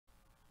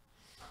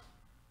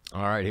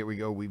All right, here we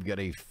go. We've got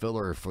a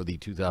filler for the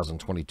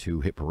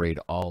 2022 Hit Parade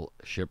All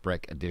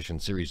Shipwreck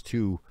Edition Series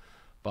 2,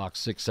 Box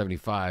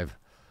 675.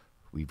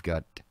 We've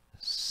got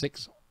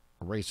 6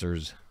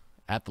 racers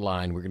at the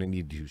line. We're going to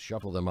need to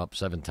shuffle them up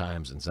 7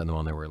 times and send them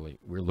on their way.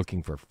 We're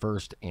looking for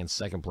first and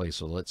second place,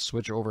 so let's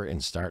switch over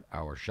and start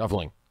our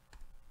shuffling.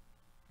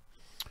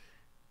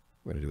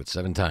 We're going to do it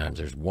 7 times.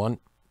 There's 1,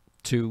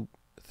 2,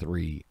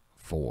 3,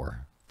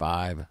 4,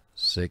 5,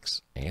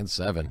 6, and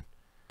 7.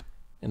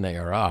 And they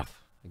are off.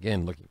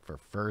 Again, looking for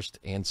first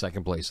and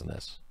second place in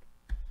this.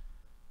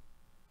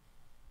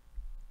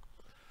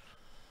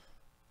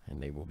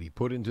 And they will be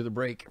put into the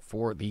break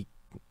for the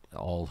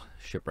all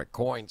shipwreck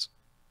coins.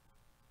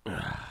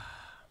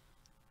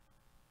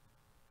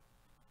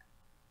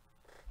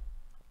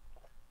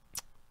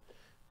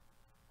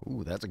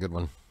 Ooh, that's a good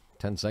one.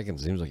 10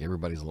 seconds. Seems like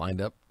everybody's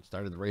lined up.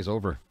 Started the race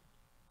over.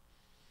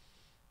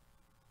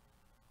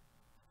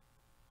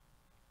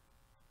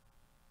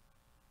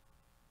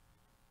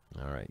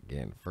 All right,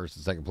 again, first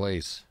and second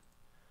place.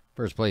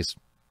 First place,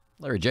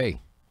 Larry J.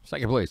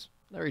 Second place,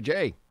 Larry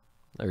J.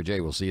 Larry J,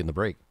 we'll see you in the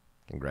break.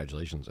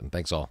 Congratulations, and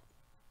thanks all.